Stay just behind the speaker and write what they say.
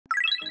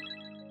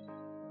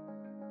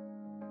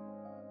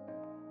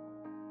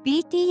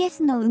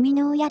BTS の生み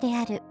の親で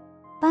ある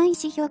パン・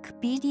シヒョク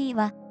PD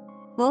は、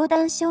防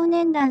弾少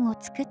年団を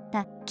作っ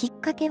たきっ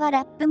かけは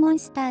ラップモン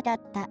スターだ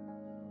った、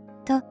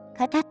と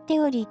語って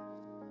おり、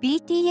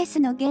BTS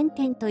の原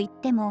点とい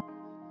っても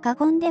過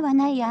言では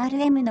ない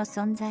RM の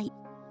存在。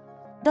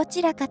ど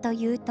ちらかと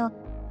いうと、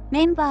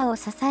メンバーを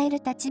支える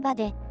立場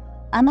で、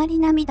あまり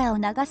涙を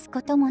流す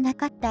こともな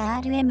かった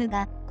RM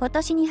が今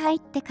年に入っ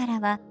てか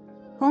らは、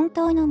本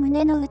当の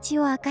胸の内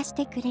を明かし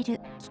てくれる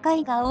機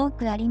会が多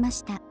くありま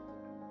した。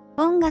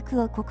音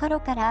楽を心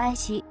から愛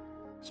し、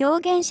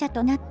表現者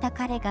となった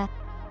彼が、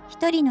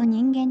一人の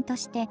人間と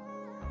して、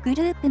グ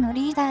ループの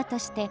リーダーと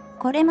して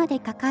これまで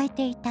抱え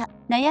ていた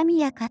悩み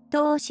や葛藤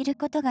を知る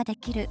ことがで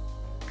きる、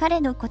彼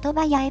の言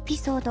葉やエピ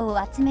ソードを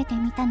集めて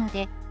みたの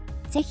で、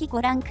ぜひ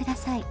ご覧くだ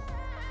さい。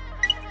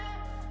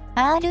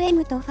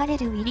Rm とファレ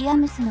ル・ウィリア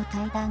ムスの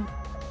対談。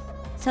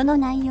その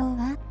内容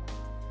は、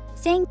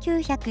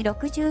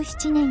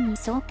1967年に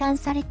創刊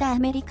されたア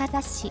メリカ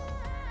雑誌、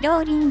ロ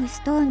ーリング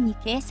ストーンに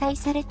掲載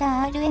され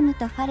た Rm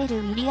とファレル・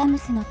ウィリアム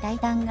スの対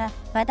談が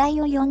話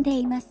題を呼んで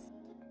います。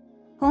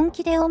本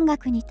気で音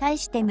楽に対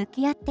して向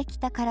き合ってき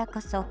たから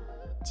こそ、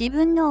自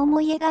分の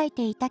思い描い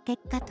ていた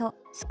結果と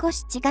少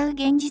し違う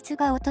現実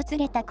が訪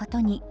れたこ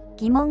とに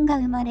疑問が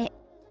生まれ、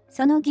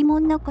その疑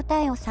問の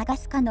答えを探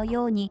すかの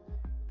ように、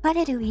ファ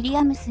レル・ウィリ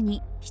アムス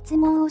に質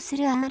問をす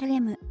る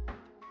RM。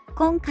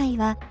今回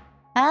は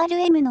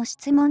RM の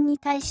質問に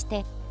対し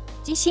て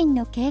自身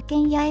の経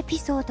験やエピ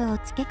ソードを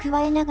付け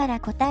加えながら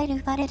答える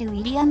ファレル・ウ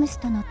ィリアムス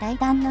との対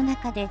談の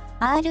中で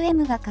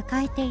RM が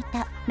抱えてい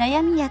た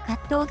悩みや葛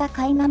藤が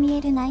垣間見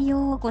える内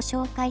容をご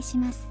紹介し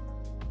ます。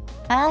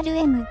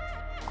RM、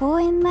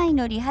公演前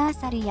のリハー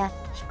サルや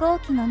飛行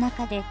機の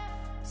中で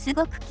す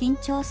ごく緊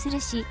張する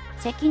し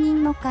責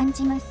任も感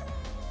じます。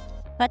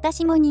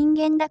私も人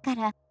間だか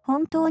ら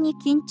本当に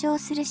緊張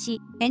する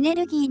し、エネ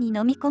ルギーに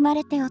飲み込ま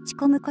れて落ち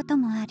込むこと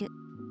もある。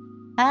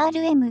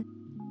RM、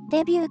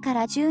デビューか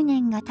ら10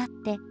年が経っ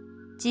て、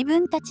自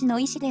分たちの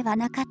意思では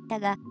なかった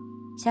が、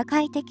社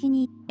会的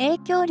に影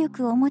響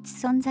力を持つ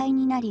存在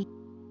になり、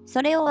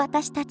それを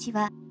私たち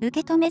は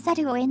受け止めざ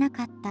るを得な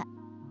かった。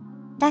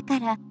だか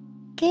ら、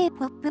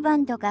K-POP バ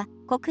ンドが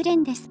国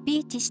連でスピ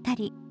ーチした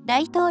り、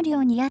大統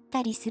領に会っ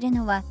たりする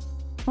のは、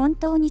本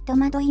当に戸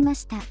惑いま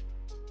した。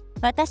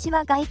私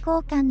は外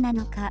交官な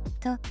のか、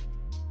と。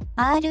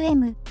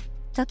RM、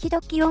時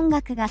々音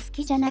楽が好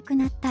きじゃなく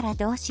なったら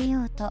どうし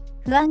ようと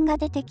不安が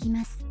出てき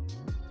ます。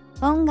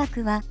音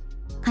楽は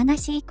悲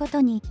しいこ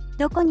とに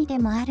どこにで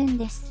もあるん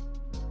です。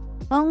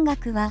音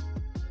楽は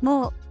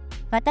もう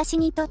私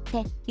にとっ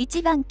て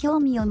一番興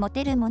味を持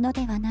てるもの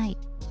ではない。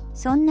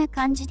そんな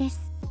感じで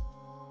す。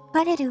フ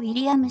ァレル・ウィ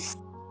リアムス、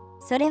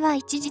それは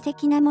一時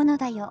的なもの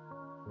だよ。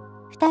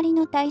二人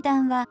の対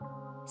談は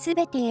す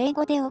べて英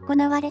語で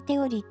行われて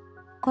おり、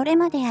これ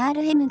まで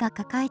RM が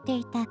抱えて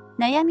いた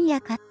悩み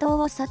や葛藤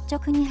を率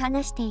直に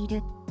話してい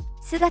る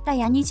姿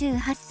や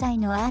28歳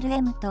の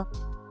RM と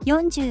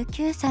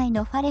49歳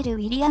のファレル・ウ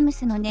ィリアム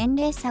スの年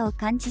齢差を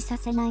感じさ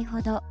せない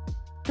ほど、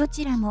ど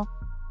ちらも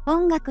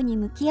音楽に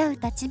向き合う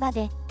立場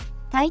で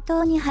対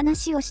等に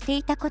話をして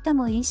いたこと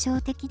も印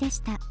象的で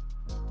した。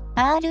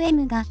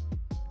RM が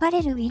ファ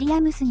レル・ウィリ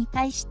アムスに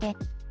対して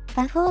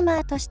パフォーマ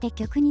ーとして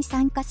曲に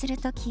参加する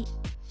とき、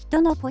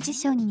どのポジ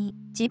ションに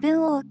自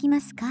分を置き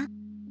ますか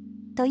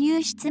とい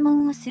う質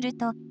問をする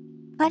と、フ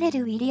ァレ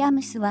ル・ウィリア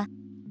ムスは、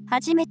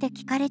初めて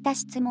聞かれた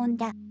質問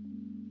だ、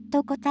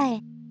と答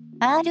え、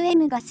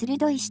RM が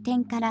鋭い視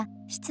点から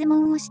質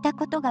問をした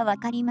ことがわ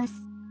かります。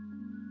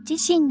自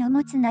身の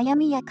持つ悩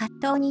みや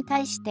葛藤に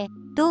対して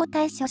どう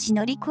対処し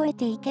乗り越え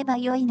ていけば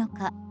よいの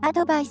か、ア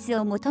ドバイス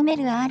を求め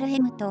る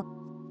RM と、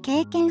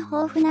経験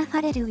豊富なフ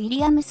ァレル・ウィ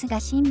リアムスが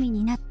親身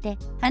になって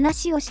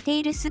話をして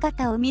いる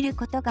姿を見る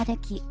ことがで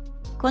き、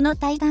この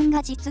対談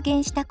が実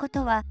現したこ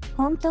とは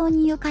本当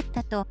に良かっ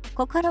たと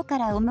心か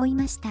ら思い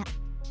ました。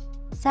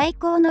最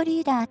高の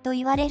リーダーと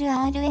言われる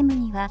RM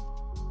には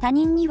他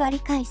人には理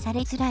解さ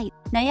れづらい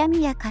悩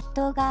みや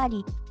葛藤があ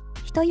り、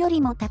人より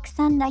もたく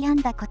さん悩ん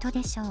だこと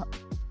でしょう。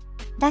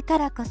だか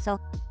らこそ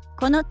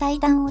この対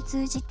談を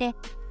通じて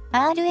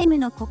RM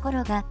の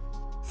心が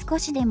少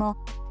しでも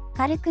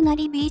軽くな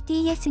り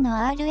BTS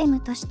の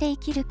RM として生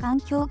きる環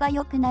境が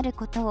良くなる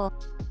ことを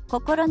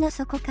心の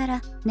底か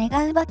ら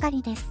願うばか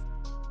りです。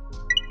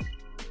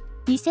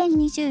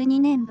2022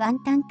年バ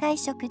ンタン会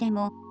食で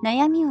も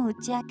悩みを打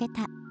ち明け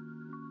た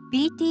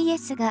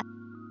BTS が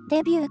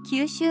デビュー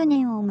9周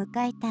年を迎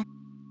えた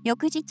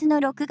翌日の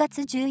6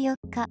月14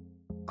日、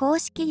公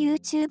式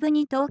YouTube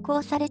に投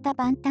稿された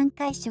バンタン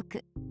会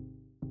食。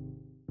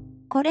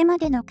これま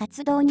での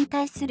活動に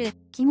対する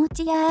気持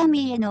ちやアー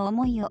ミーへの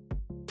思いを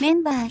メ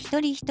ンバー一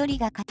人一人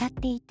が語っ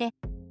ていて、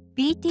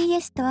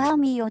BTS とアー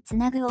ミーをつ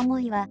なぐ思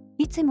いは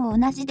いつも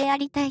同じであ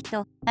りたい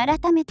と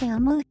改めて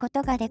思うこ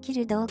とができ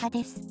る動画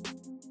です。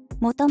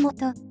もとも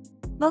と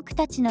僕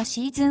たちの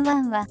シーズン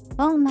1は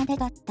オンまで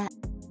だった。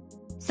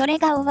それ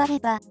が終われ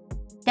ば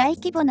大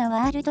規模な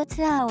ワールド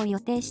ツアーを予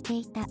定して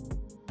いた。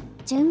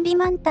準備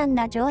満タン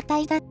な状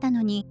態だった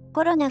のに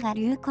コロナが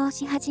流行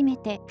し始め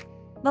て、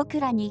僕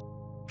らに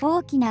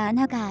大きな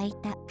穴が開い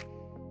た。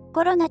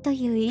コロナと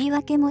いう言い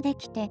訳もで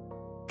きて、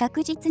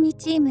確実に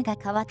チームが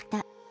変わっ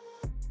た。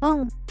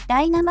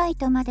ダイナマイ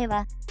トまで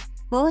は、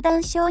防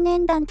弾少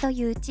年団と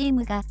いうチー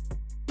ムが、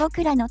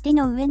僕らの手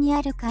の上に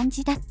ある感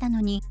じだった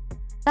のに、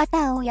バタ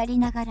ーをやり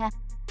ながら、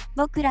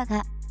僕ら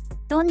が、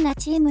どんな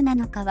チームな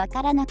のかわ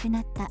からなく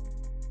なった。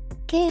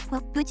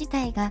K-POP 自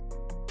体が、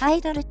ア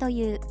イドルと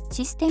いう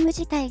システム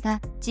自体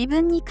が自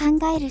分に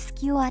考える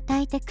隙を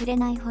与えてくれ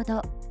ないほ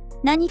ど、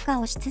何か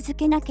をし続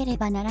けなけれ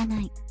ばならな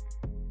い。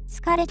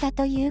疲れた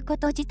というこ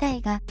と自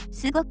体が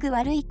すごく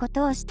悪いこ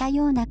とをした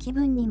ような気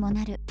分にも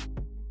なる。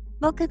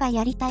僕が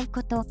やりたい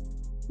こと、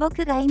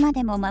僕が今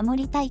でも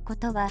守りたいこ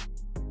とは、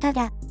た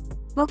だ、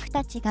僕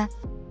たちが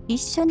一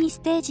緒に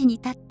ステージに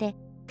立って、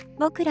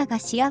僕らが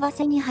幸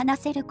せに話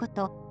せるこ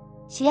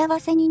と、幸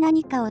せに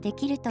何かをで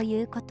きると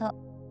いうこと、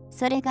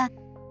それが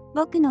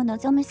僕の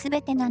望むす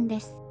べてなんで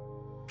す。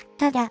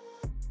ただ、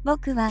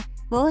僕は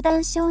防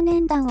弾少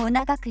年団を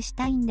長くし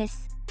たいんで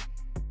す。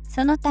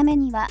そのため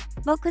には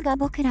僕が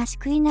僕らし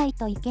くいない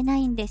といけな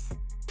いんです。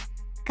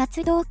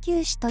活動休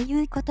止と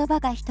いう言葉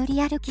が一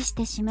人歩きし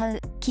てしまう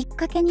きっ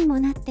かけにも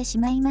なってし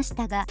まいまし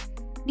たが、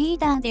リー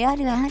ダーであ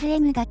る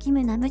RM がキ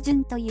ム・ナムジュ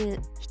ンとい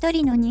う一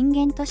人の人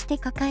間として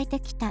抱えて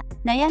きた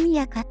悩み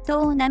や葛藤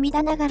を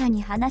涙ながら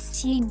に話す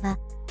シーンは、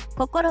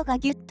心が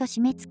ぎゅっと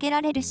締め付け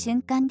られる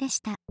瞬間で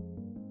した。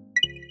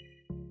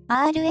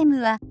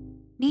RM は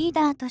リー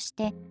ダーとし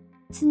て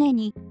常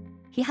に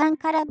批判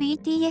から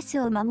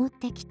BTS を守っ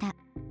てきた。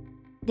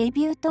デ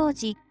ビュー当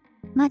時、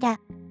まだ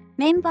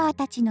メンバー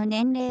たちの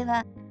年齢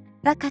は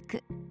若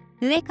く、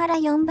上から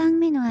4番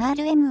目の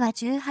RM は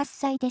18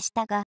歳でし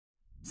たが、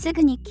す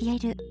ぐに消え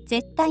る、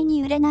絶対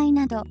に売れない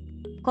など、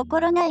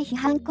心ない批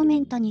判コメ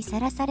ントにさ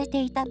らされ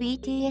ていた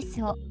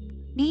BTS を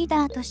リー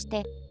ダーとし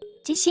て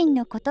自身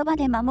の言葉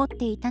で守っ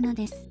ていたの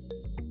です。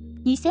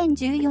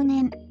2014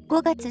年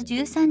5月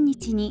13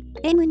日に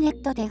M ネ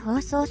ットで放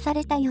送さ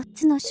れた4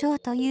つのショ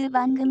ーという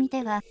番組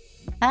では、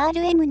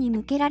RM に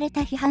向けられ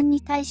た批判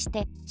に対し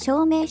て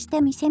証明し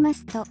てみせま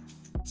すと、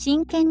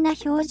真剣な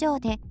表情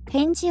で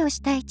返事を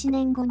した1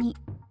年後に、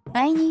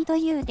I Need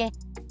You で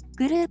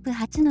グループ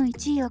初の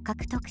1位を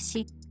獲得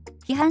し、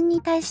批判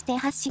に対して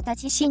発した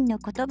自身の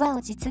言葉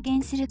を実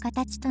現する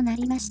形とな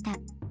りました。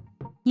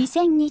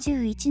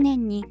2021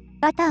年に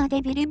バター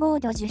でビルボー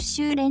ド10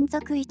週連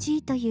続1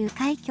位という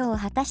快挙を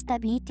果たした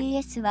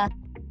BTS は、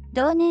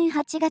同年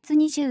8月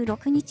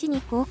26日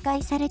に公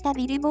開された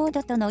ビルボー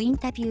ドとのイン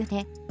タビュー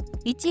で、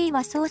1位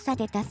は操作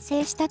で達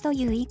成したと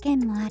いう意見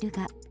もある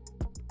が、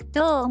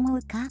どう思う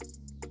か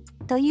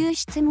という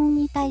質問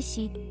に対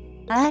し、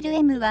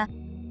RM は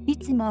い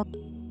つも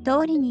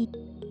通りに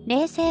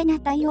冷静な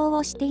対応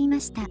をしていま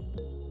した。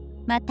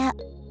また、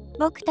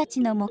僕た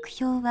ちの目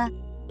標は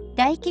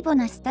大規模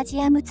なスタ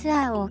ジアムツ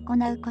アーを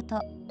行うこ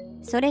と、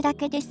それだ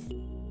けです。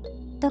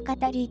と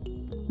語り、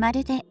ま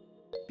るで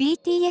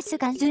BTS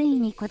が順位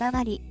にこだ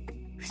わり、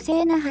不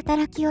正な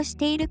働きをし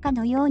ているか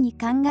のように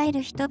考え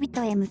る人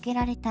々へ向け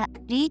られた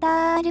リー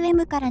ダー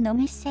RM からの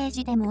メッセー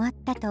ジでもあっ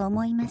たと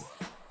思います。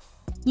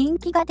人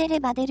気が出れ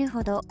ば出る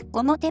ほど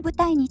表舞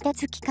台に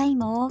立つ機会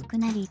も多く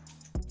なり、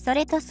そ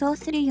れとそう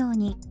するよう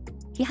に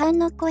批判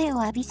の声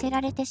を浴びせ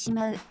られてし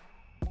まう。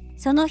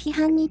その批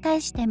判に対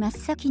して真っ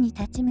先に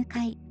立ち向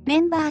かい、メ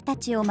ンバーた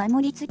ちを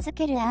守り続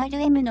ける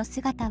RM の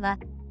姿は、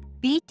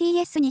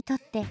BTS にとっ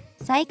て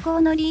最高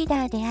のリー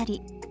ダーであ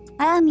り、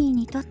アーミー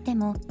にとって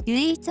も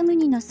唯一無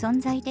二の存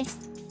在で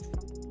す。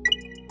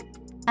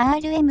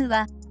RM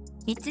は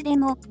いつで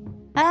も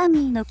アーミ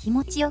ーの気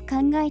持ちを考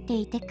えて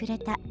いてくれ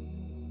た。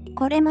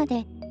これま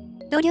で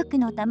努力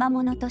の賜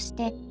物とし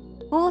て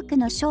多く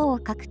の賞を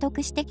獲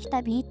得してきた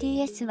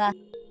BTS は、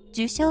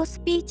受賞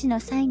スピーチの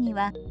際に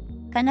は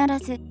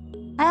必ず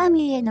アー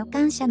ミーへの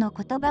感謝の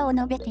言葉を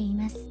述べてい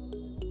ます。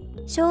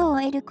賞を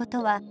得るこ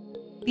とは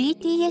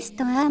BTS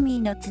とアーミ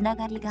ーのつな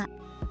がりが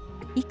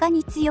いか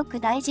に強く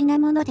大事な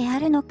ものであ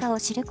るのかを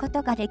知るこ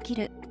とができ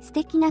る素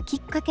敵なき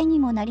っかけに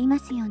もなりま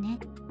すよね。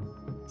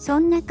そ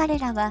んな彼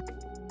らは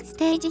ス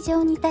テージ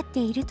上に立って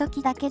いる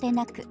時だけで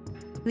なく、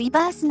ウィ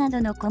バースな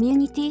どのコミュ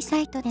ニティサ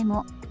イトで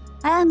も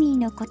アーミー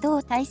のこと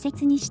を大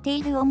切にして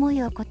いる思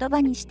いを言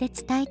葉にして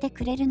伝えて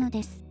くれるの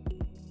です。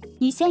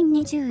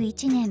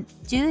2021年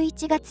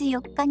11月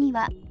4日に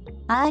は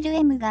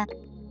RM が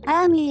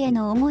アーミーへ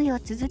の思いを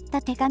綴っ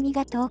た手紙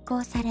が投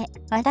稿され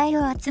話題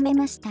を集め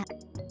ました。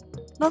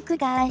僕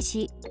が愛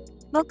し、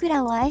僕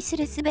らを愛す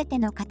るすべて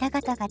の方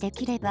々がで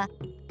きれば、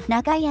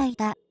長い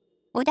間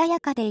穏や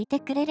かでいて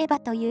くれれば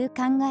という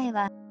考え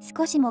は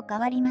少しも変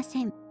わりま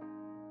せん。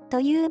と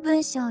いう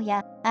文章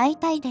や会い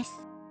たいで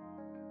す。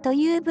と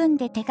いう文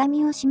で手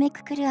紙を締め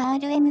くくる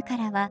RM か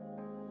らは、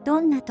ど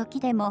んな時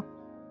でも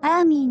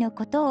アーミーの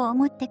ことを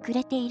思ってく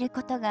れている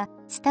ことが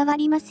伝わ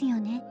りますよ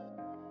ね。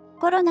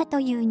コロナと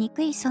いう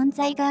憎い存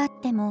在があっ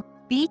ても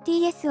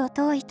BTS を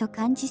遠いと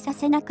感じさ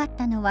せなかっ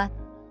たのは、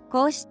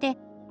こうして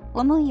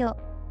思いを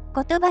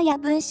言葉や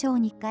文章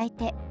に変え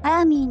て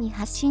アーミーに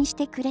発信し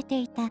てくれて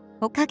いた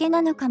おかげ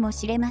なのかも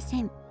しれま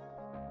せん。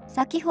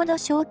先ほど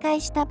紹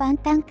介したバン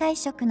タン会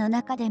食の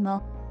中で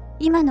も、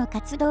今の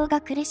活動が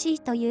苦しい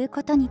という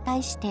ことに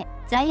対して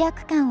罪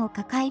悪感を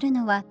抱える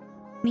のは、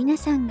皆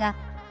さんが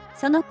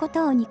そのこ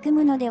とを憎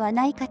むのでは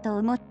ないかと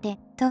思って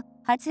と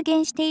発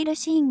言している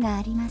シーンが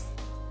あります。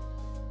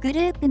グル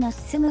ープの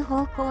進む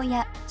方向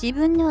や自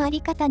分の在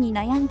り方に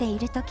悩んでい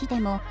る時で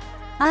も、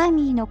アー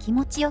ミーの気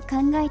持ちを考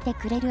えて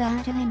くれる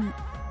RM。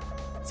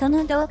そ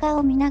の動画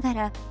を見なが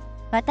ら、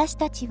私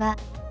たちは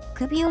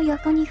首を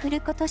横に振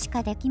ることし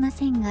かできま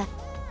せんが、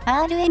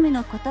RM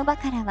の言葉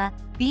からは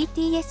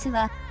BTS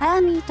はア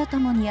ーミーと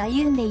共に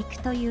歩んでいく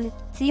という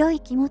強い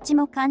気持ち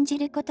も感じ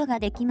ることが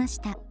できまし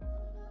た。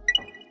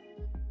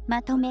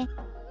まとめ。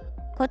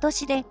今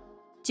年で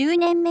10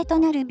年目と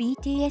なる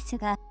BTS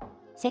が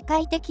世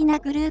界的な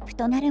グループ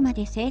となるま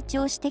で成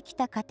長してき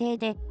た過程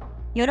で、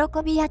喜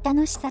びや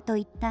楽しさと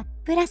いった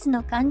プラス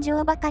の感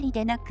情ばかり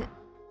でなく、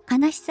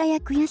悲しさや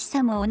悔し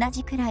さも同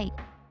じくらい、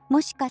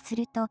もしかす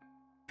ると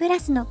プラ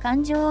スの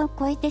感情を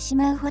超えてし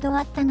まうほど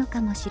あったの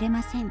かもしれ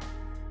ません。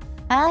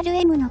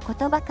RM の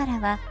言葉から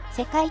は、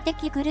世界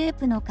的グルー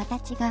プの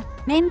形が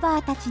メン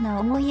バーたちの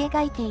思い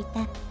描いてい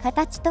た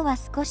形とは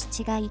少し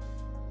違い、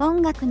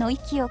音楽の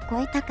域を超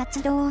えた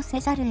活動を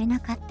せざるを得な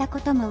かったこ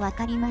ともわ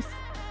かります。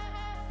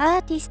ア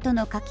ーティスト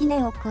の垣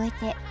根を越え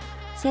て、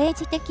政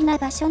治的な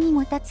場所に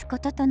も立つこ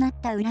ととなっ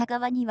た裏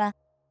側には、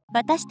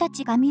私た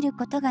ちが見る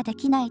ことがで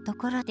きないと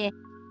ころで、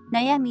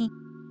悩み、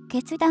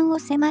決断を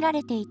迫ら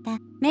れていた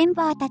メン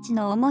バーたち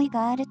の思い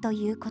があると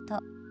いうこと。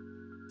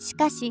し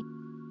かし、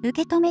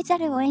受け止めざ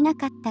るを得な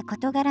かった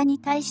事柄に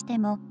対して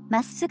も、ま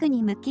っすぐ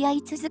に向き合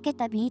い続け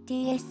た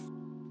BTS。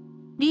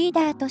リー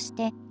ダーとし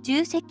て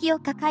重責を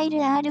抱える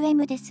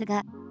RM です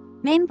が、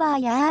メンバ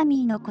ーやアー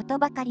ミーのこと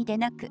ばかりで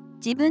なく、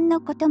自分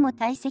のことも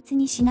大切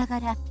にしな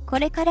がら、こ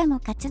れからも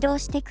活動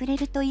してくれ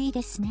るといい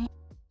ですね。